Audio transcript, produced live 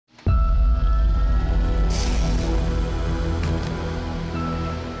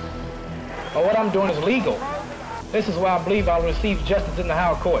I'm doing is legal. This is why I believe I'll receive justice in the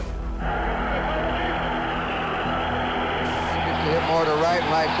higher court. Used to hit more to right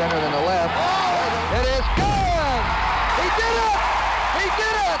and right center than the left. Oh, it is good! He did it! He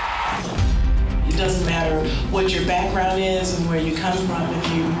did it! It doesn't matter what your background is and where you come from.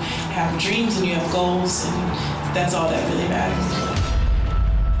 If you have dreams and you have goals, and that's all that really matters.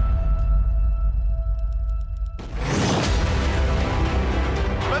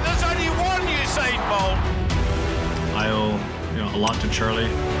 But there's only one Usain Bolt. I owe, a lot to Charlie.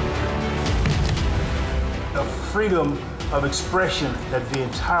 A freedom of expression that the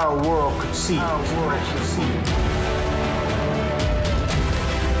entire world could see.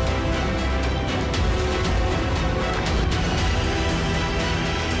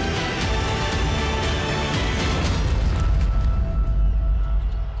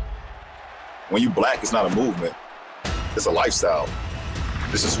 When you black, it's not a movement, it's a lifestyle.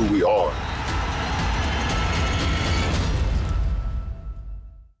 This is who we are.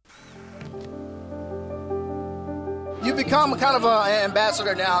 You become kind of an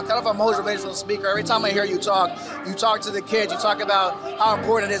ambassador now, kind of a motivational speaker. Every time I hear you talk to the kids, you talk about how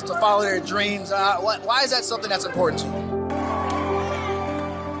important it is to follow their dreams. Why is that something that's important to you?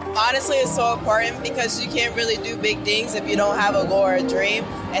 Honestly, it's so important because you can't really do big things if you don't have a goal or a dream,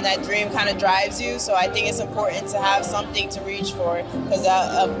 and that dream kind of drives you. So I think it's important to have something to reach for, because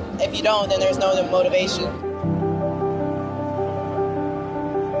if you don't, then there's no motivation.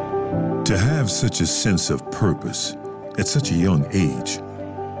 To have such a sense of purpose at such a young age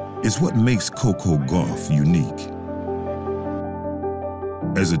is what makes Coco Gauff unique.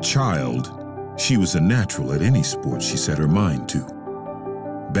 As a child, she was a natural at any sport she set her mind to.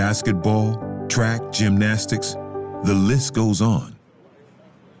 Basketball, track, gymnastics, the list goes on.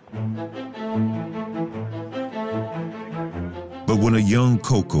 But when a young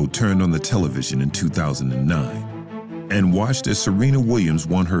Coco turned on the television in 2009 and watched as Serena Williams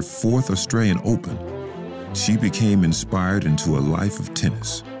won her 4th Australian Open, she became inspired into a life of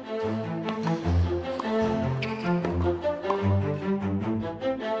tennis.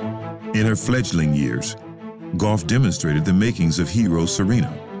 In her fledgling years, Gauff demonstrated the makings of hero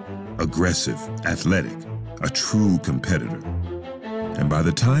Serena, aggressive, athletic, a true competitor. And by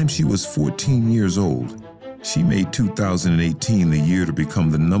the time she was 14 years old, she made 2018 the year to become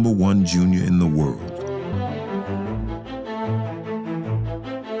the #1 junior in the world.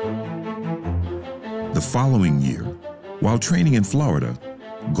 The following year, while training in Florida,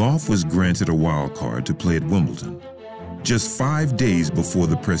 Gauff was granted a wild card to play at Wimbledon, just 5 days before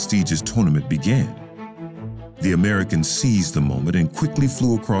the prestigious tournament began. The American seized the moment and quickly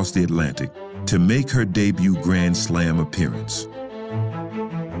flew across the Atlantic to make her debut Grand Slam appearance.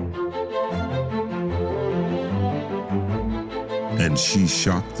 And she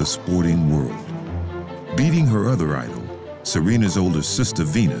shocked the sporting world, beating her other idol, Serena's older sister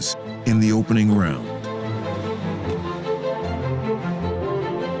Venus, in the opening round.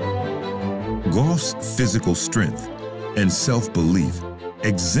 Gauff's physical strength and self-belief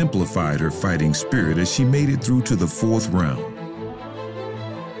exemplified her fighting spirit as she made it through to the 4th round,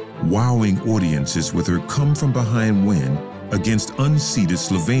 wowing audiences with her come-from-behind win against unseeded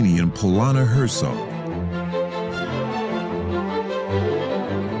Slovenian Polana Herzog.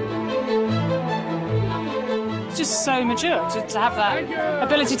 It's just so mature to have that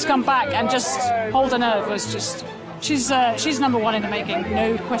ability to come back and just hold a nerve was just, she's #1 in the making,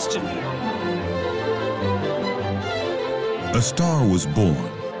 no question. A star was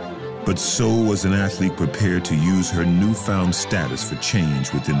born, but so was an athlete prepared to use her newfound status for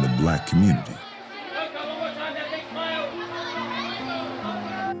change within the black community.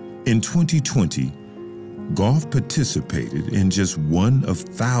 In 2020, Gauff participated in just one of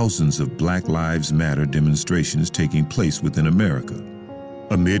thousands of Black Lives Matter demonstrations taking place within America,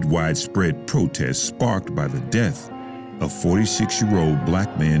 amid widespread protests sparked by the death of 46-year-old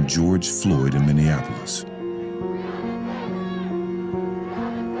black man George Floyd in Minneapolis.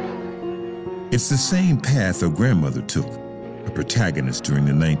 It's the same path her grandmother took, a protagonist during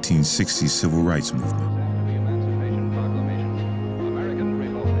the 1960s civil rights movement.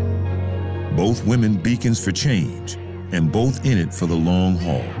 Both women beacons for change, and both in it for the long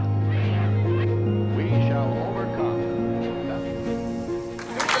haul.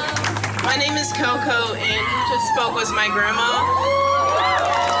 My name is Coco, and who just spoke was my grandma.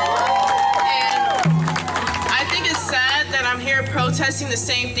 That I'm here protesting the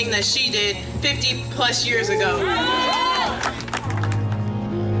same thing that she did 50+ years ago.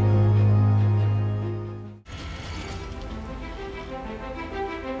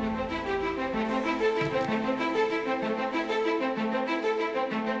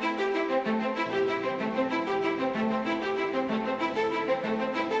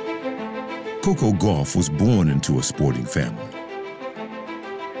 Coco Gauff was born into a sporting family.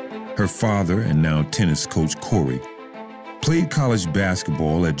 Her father and now tennis coach Cori played college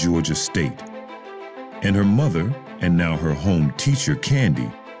basketball at Georgia State, and her mother, and now her home teacher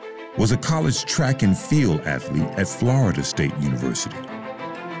Candy, was a college track and field athlete at Florida State University.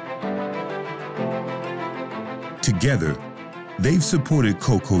 Together, they've supported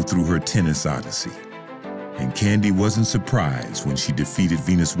Coco through her tennis odyssey, and Candy wasn't surprised when she defeated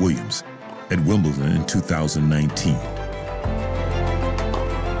Venus Williams at Wimbledon in 2019.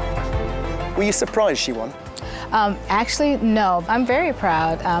 Were you surprised she won? Actually, no. I'm very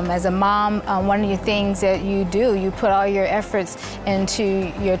proud. As a mom, one of the things that you do, you put all your efforts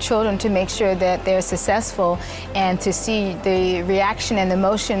into your children to make sure that they're successful, and to see the reaction and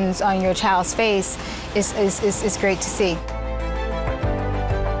emotions on your child's face is great to see.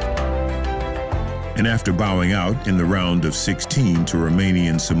 And after bowing out in the round of 16 to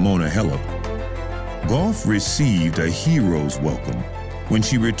Romanian Simona Halep, Gauff received a hero's welcome when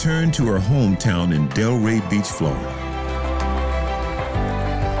she returned to her hometown in Delray Beach, Florida.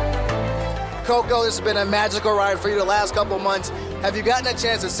 Coco, this has been a magical ride for you the last couple months. Have you gotten a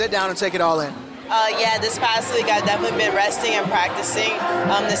chance to sit down and take it all in? Yeah, this past week I've definitely been resting and practicing.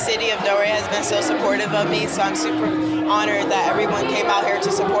 The city of Delray has been so supportive of me, so I'm super honored that everyone came out here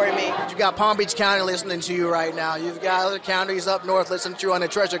to support me. You got Palm Beach County listening to you right now. You've got other counties up north listening to you on the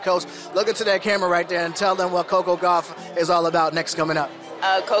Treasure Coast. Look into that camera right there and tell them what Coco Gauff is all about next coming up.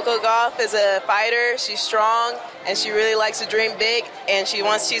 Coco Gauff is a fighter. She's strong, and she really likes to dream big, and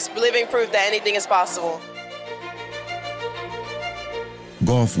she's living proof that anything is possible.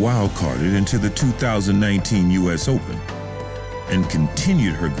 Gauff wildcarded into the 2019 U.S. Open and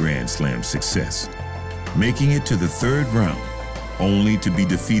continued her Grand Slam success, making it to the third round, only to be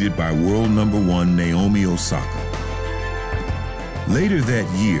defeated by world #1 Naomi Osaka. Later that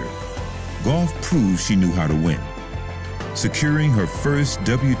year, Gauff proved she knew how to win, securing her first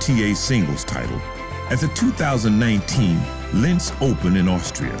WTA singles title at the 2019 Linz Open in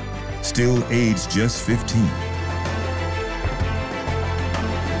Austria, still aged just 15.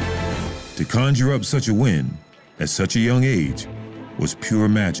 To conjure up such a win at such a young age was pure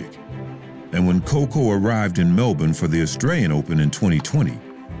magic. And when Coco arrived in Melbourne for the Australian Open in 2020,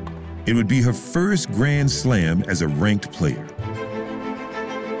 it would be her first Grand Slam as a ranked player.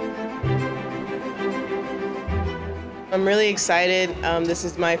 I'm really excited. This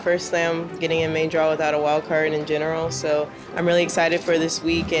is my first slam getting in main draw without a wild card in general, so I'm really excited for this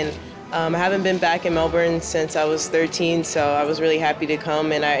week. And I haven't been back in Melbourne since I was 13, so I was really happy to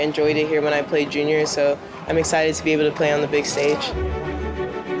come, and I enjoyed it here when I played junior, so I'm excited to be able to play on the big stage.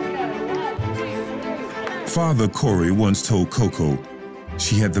 Father Cori once told Coco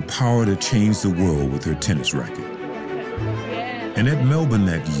she had the power to change the world with her tennis racket. And at Melbourne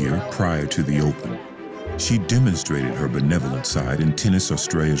that year, prior to the Open, she demonstrated her benevolent side in Tennis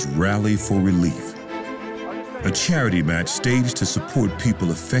Australia's Rally for Relief, a charity match staged to support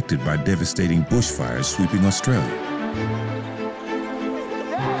people affected by devastating bushfires sweeping Australia.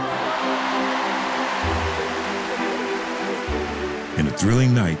 In a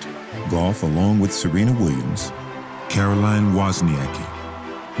thrilling night, Gauff, along with Serena Williams, Caroline Wozniacki,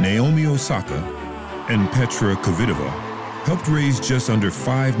 Naomi Osaka, and Petra Kvitova, helped raise just under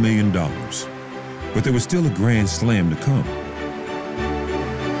 $5 million. But there was still a Grand Slam to come.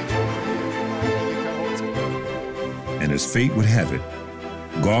 And as fate would have it,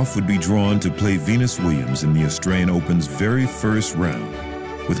 Gauff would be drawn to play Venus Williams in the Australian Open's very first round,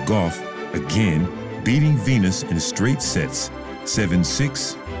 with Gauff again beating Venus in straight sets,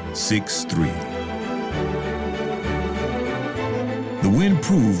 7-6, 6-3. The win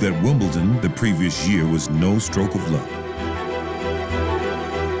proved that Wimbledon the previous year was no stroke of luck.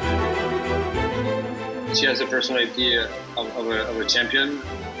 She has a personality of a champion,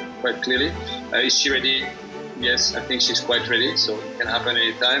 quite clearly. Is she ready? Yes, I think she's quite ready, so it can happen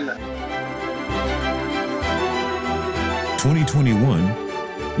anytime.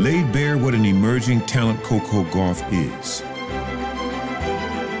 2021 laid bare what an emerging talent Coco Gauff is.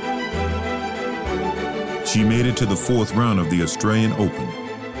 She made it to the fourth round of the Australian Open,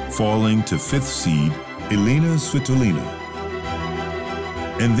 falling to fifth seed Elina Svitolina,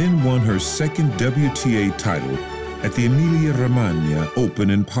 and then won her second WTA title at the Emilia-Romagna Open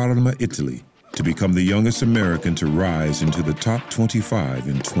in Parma, Italy, to become the youngest American to rise into the top 25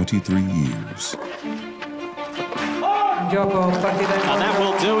 in 23 years. And that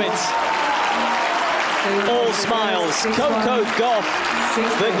will do it. All smiles. Coco Gauff,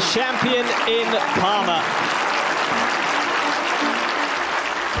 the champion in Parma.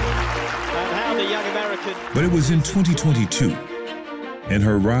 And how the young American... But it was in 2022, and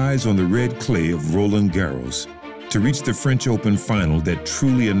her rise on the red clay of Roland Garros to reach the French Open final that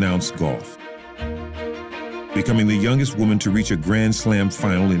truly announced Gauff, becoming the youngest woman to reach a Grand Slam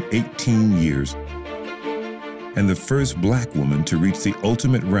final in 18 years and the first black woman to reach the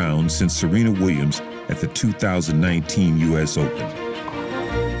ultimate round since Serena Williams at the 2019 U.S. Open.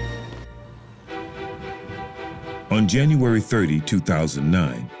 On January 30,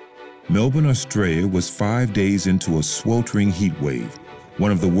 2009, Melbourne, Australia was 5 days into a sweltering heat wave,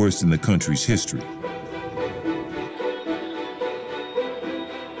 one of the worst in the country's history.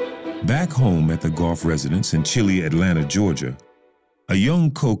 Back home at the Gauff residence in chilly Atlanta, Georgia, a young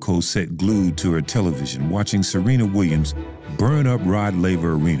Coco sat glued to her television watching Serena Williams burn up Rod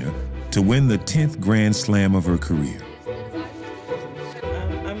Laver Arena to win the 10th Grand Slam of her career.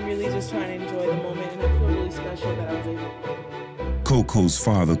 I'm really just trying to enjoy the moment, and I feel really special that I was able. Coco's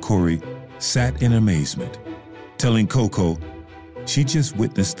father, Cori, sat in amazement, telling Coco she just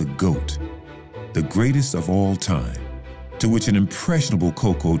witnessed the GOAT, the greatest of all time, to which an impressionable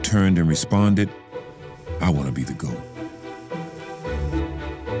Coco turned and responded, "I want to be the GOAT."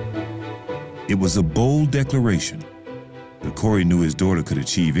 It was a bold declaration, but Cori knew his daughter could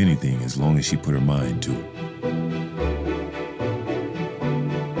achieve anything as long as she put her mind to it.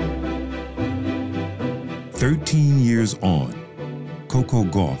 "13 years on, Coco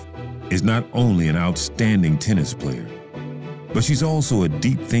Gauff is not only an outstanding tennis player, but she's also a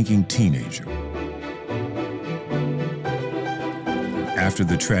deep-thinking teenager. After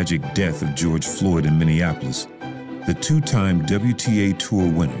the tragic death of George Floyd in Minneapolis, the two-time WTA Tour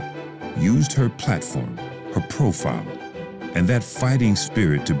winner used her platform, her profile, and that fighting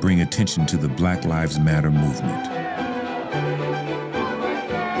spirit to bring attention to the Black Lives Matter movement.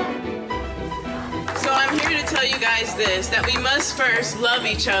 So I'm here to tell you guys this, that we must first love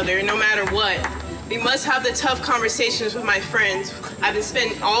each other no matter what. We must have the tough conversations with my friends. I've been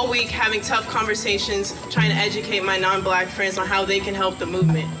spending all week having tough conversations trying to educate my non-black friends on how they can help the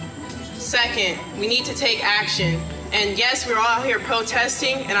movement. Second, we need to take action. And yes, we're all out here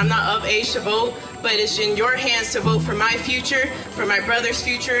protesting, and I'm not of age to vote, but it's in your hands to vote for my future, for my brother's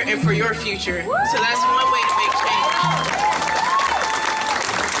future, and for your future. So that's one way to make change.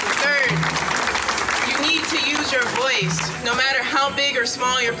 Third, you need to use your voice. No matter how big or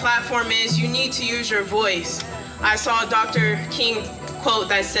small your platform is, you need to use your voice. I saw a Dr. King quote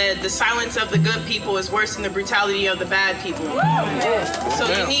that said, "The silence of the good people is worse than the brutality of the bad people." So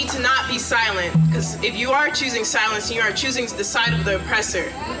you need to not be silent, because if you are choosing silence, you are choosing the side of the oppressor.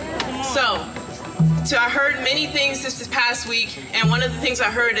 So I heard many things this past week, and one of the things I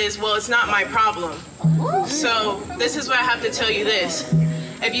heard is, well, it's not my problem. So this is what I have to tell you this.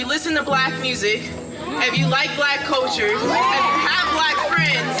 If you listen to black music, if you like black culture, if you have black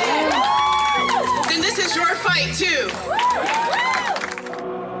friends, then this is your fight too.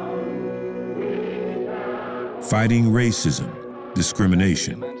 Fighting racism,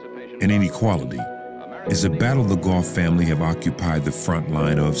 discrimination, and inequality is a battle the Gauff family have occupied the front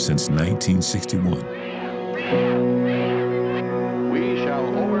line of since 1961.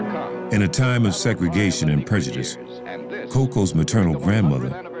 In a time of segregation and prejudice, Coco's maternal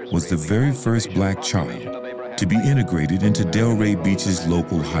grandmother was the very first black child to be integrated into Delray Beach's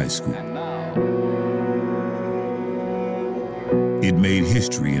local high school. It made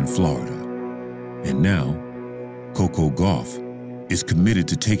history in Florida, and now Coco Gauff is committed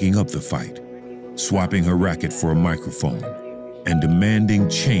to taking up the fight, swapping her racket for a microphone, and demanding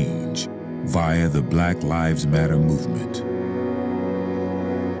change via the Black Lives Matter movement.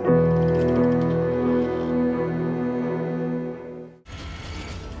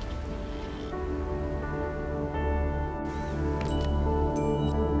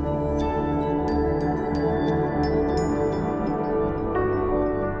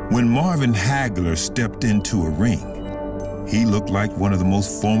 When Marvin Hagler stepped into a ring, he looked like one of the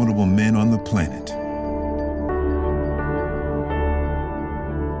most formidable men on the planet.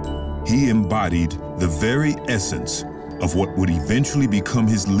 He embodied the very essence of what would eventually become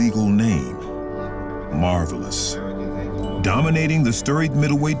his legal name, Marvelous. Dominating the storied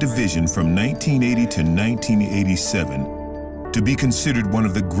middleweight division from 1980 to 1987 to be considered one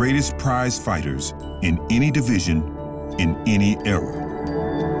of the greatest prize fighters in any division, in any era.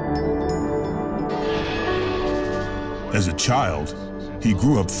 As a child, he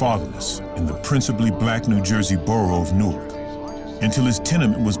grew up fatherless in the principally black New Jersey borough of Newark until his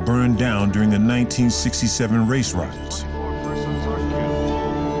tenement was burned down during the 1967 race riots.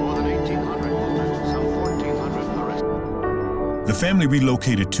 The family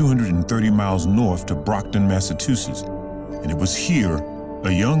relocated 230 miles north to Brockton, Massachusetts, and it was here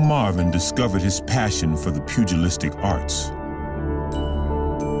a young Marvin discovered his passion for the pugilistic arts.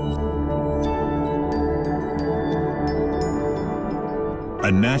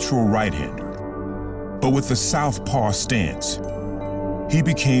 a natural right-hander, but with a southpaw stance. He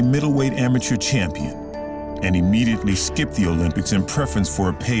became middleweight amateur champion and immediately skipped the Olympics in preference for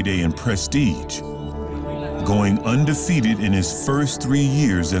a payday and prestige, going undefeated in his first 3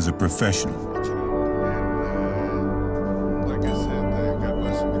 years as a professional.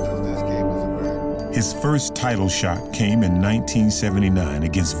 His first title shot came in 1979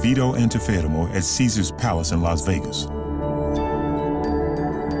 against Vito Antuofermo at Caesar's Palace in Las Vegas.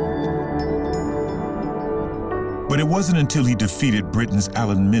 But it wasn't until he defeated Britain's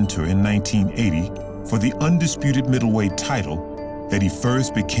Alan Minter in 1980 for the undisputed middleweight title that he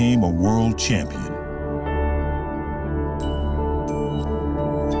first became a world champion.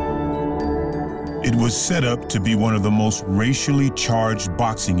 It was set up to be one of the most racially charged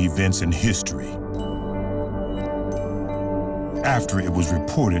boxing events in history. After it was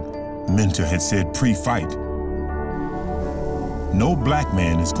reported, Minter had said pre-fight, "No black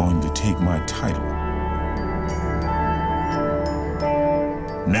man is going to take my title."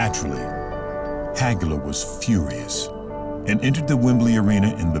 Naturally, Hagler was furious and entered the Wembley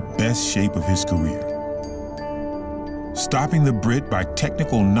Arena in the best shape of his career, stopping the Brit by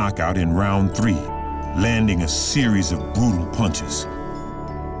technical knockout in round 3, landing a series of brutal punches,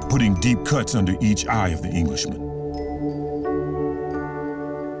 putting deep cuts under each eye of the Englishman.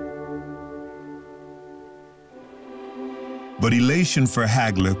 But elation for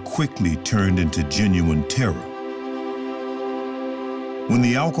Hagler quickly turned into genuine terror. When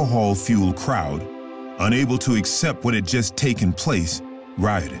the alcohol-fueled crowd, unable to accept what had just taken place,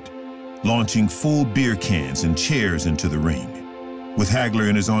 rioted, launching full beer cans and chairs into the ring, with Hagler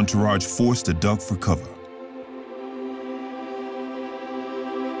and his entourage forced to duck for cover.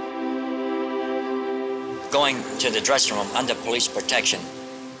 Going to the dressing room under police protection,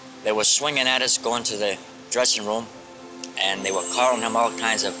 they were swinging at us, going to the dressing room, and they were calling him all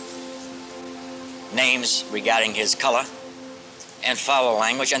kinds of names regarding his color and foul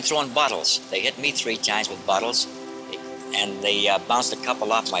language and throwing bottles. They hit me 3 times with bottles, and they bounced a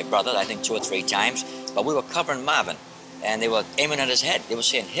couple off my brother, I think 2 or 3 times, but we were covering Marvin, and they were aiming at his head. They were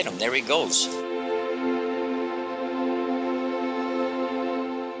saying, "Hit him, there he goes."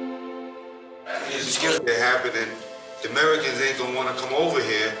 It happened, and the Americans ain't gonna want to come over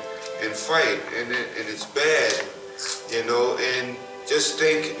here and fight, and it's bad, you know. And just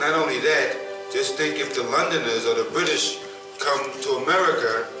think, not only that, just think if the Londoners or the British come to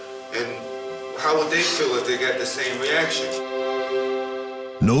America, and how would they feel if they got the same reaction?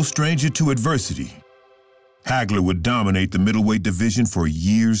 No stranger to adversity, Hagler would dominate the middleweight division for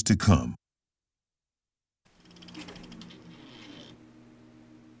years to come.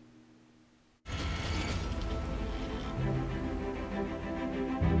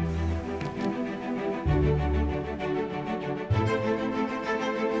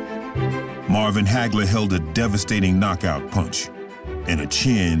 Marvin Hagler held a devastating knockout punch and a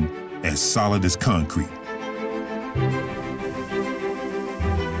chin as solid as concrete.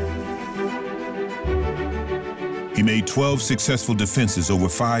 He made 12 successful defenses over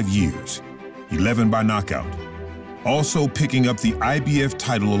 5 years, 11 by knockout, also picking up the IBF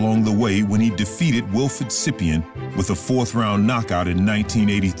title along the way when he defeated Wilfred Cyprian with a 4th-round knockout in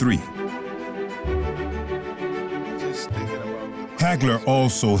 1983. Hagler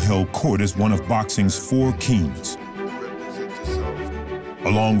also held court as one of boxing's 4 kings,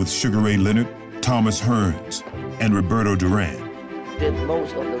 along with Sugar Ray Leonard, Thomas Hearns, and Roberto Duran. Did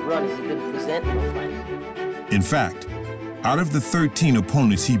most of the running, he didn't present in the fight. In fact, out of the 13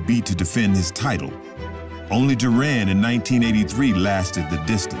 opponents he beat to defend his title, only Duran in 1983 lasted the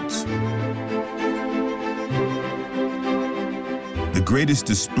distance. The greatest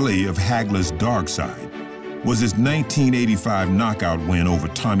display of Hagler's dark side was his 1985 knockout win over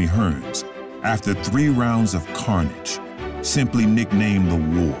Tommy Hearns after 3 rounds of carnage, simply nicknamed the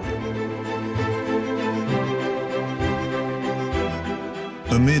War.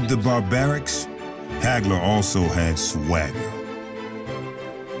 Amid the barbarics, Hagler also had swagger,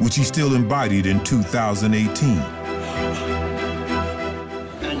 which he still embodied in 2018.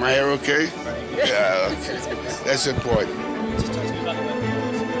 My hair okay? Yeah, okay. That's important.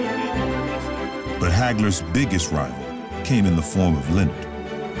 But Hagler's biggest rival came in the form of Leonard.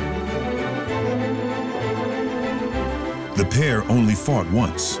 The pair only fought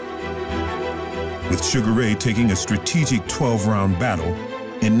once, with Sugar Ray taking a strategic 12-round battle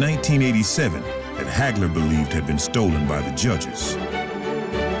in 1987 that Hagler believed had been stolen by the judges.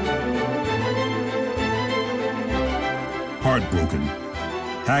 Heartbroken,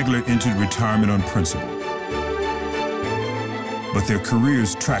 Hagler entered retirement on principle. But their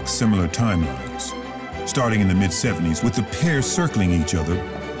careers tracked similar timelines, starting in the mid-70s with the pair circling each other,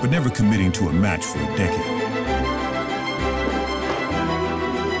 but never committing to a match for a decade.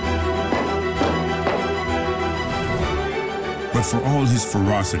 But for all his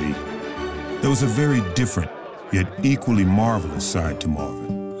ferocity, there was a very different, yet equally marvelous side to Marvin.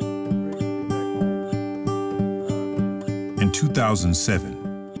 In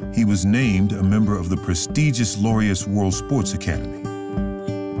 2007, he was named a member of the prestigious Laureus World Sports Academy.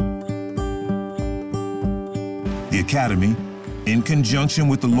 The Academy, in conjunction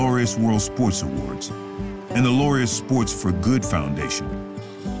with the Laureus World Sports Awards and the Laureus Sports for Good Foundation,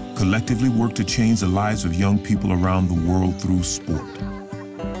 collectively work to change the lives of young people around the world through sport.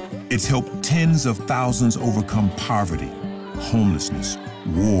 It's helped tens of thousands overcome poverty, homelessness,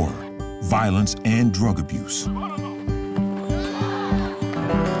 war, violence, and drug abuse.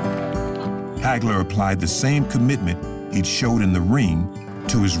 Hagler applied the same commitment he'd showed in the ring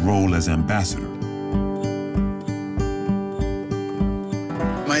to his role as ambassador.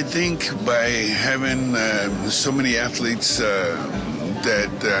 I think by having so many athletes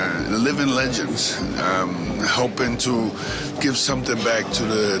that living legends, helping to give something back to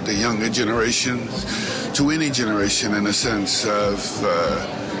the younger generation, to any generation in a sense of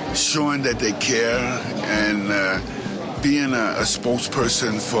showing that they care, and being a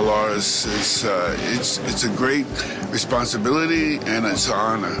spokesperson for Laureus it's a great responsibility and it's an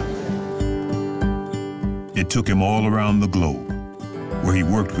honor. It took him all around the globe, where he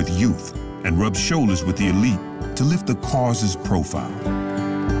worked with youth and rubbed shoulders with the elite to lift the cause's profile.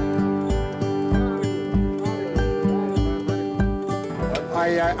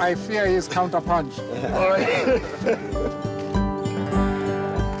 I fear his counterpunch. All right.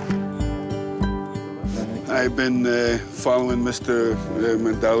 I've been following Mr.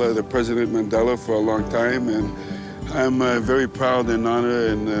 Mandela, the President Mandela, for a long time, and I'm very proud and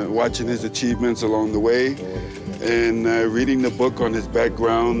honored and watching his achievements along the way. And reading the book on his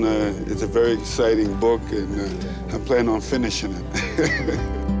background, it's a very exciting book, and I'm planning on finishing it.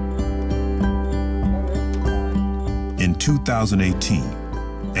 In 2018,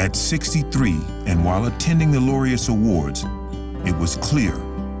 at 63 and while attending the Laureus Awards, it was clear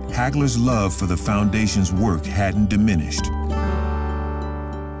Hagler's love for the foundation's work hadn't diminished.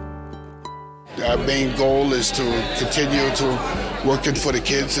 Our main goal is to continue to working for the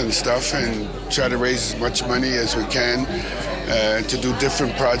kids and stuff and try to raise as much money as we can to do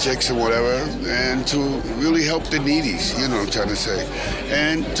different projects and whatever, and to really help the needies, you know what I'm trying to say,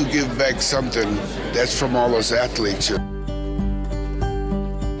 and to give back something that's from all those athletes.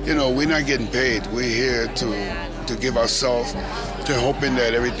 You know, we're not getting paid. We're here to give ourselves, to hoping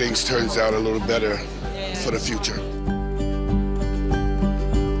that everything turns out a little better for the future.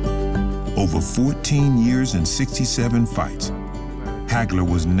 Over 14 years and 67 fights, Hagler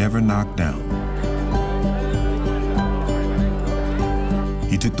was never knocked down.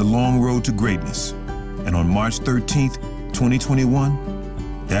 He took the long road to greatness, and on March 13th,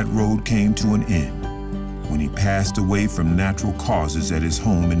 2021, that road came to an end when he passed away from natural causes at his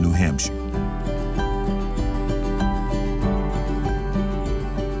home in New Hampshire.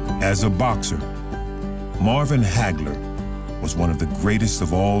 As a boxer, Marvin Hagler was one of the greatest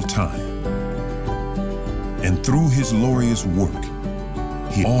of all time. And through his glorious work,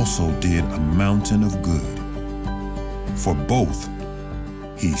 he also did a mountain of good. For both,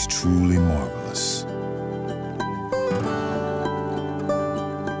 he's truly marvelous.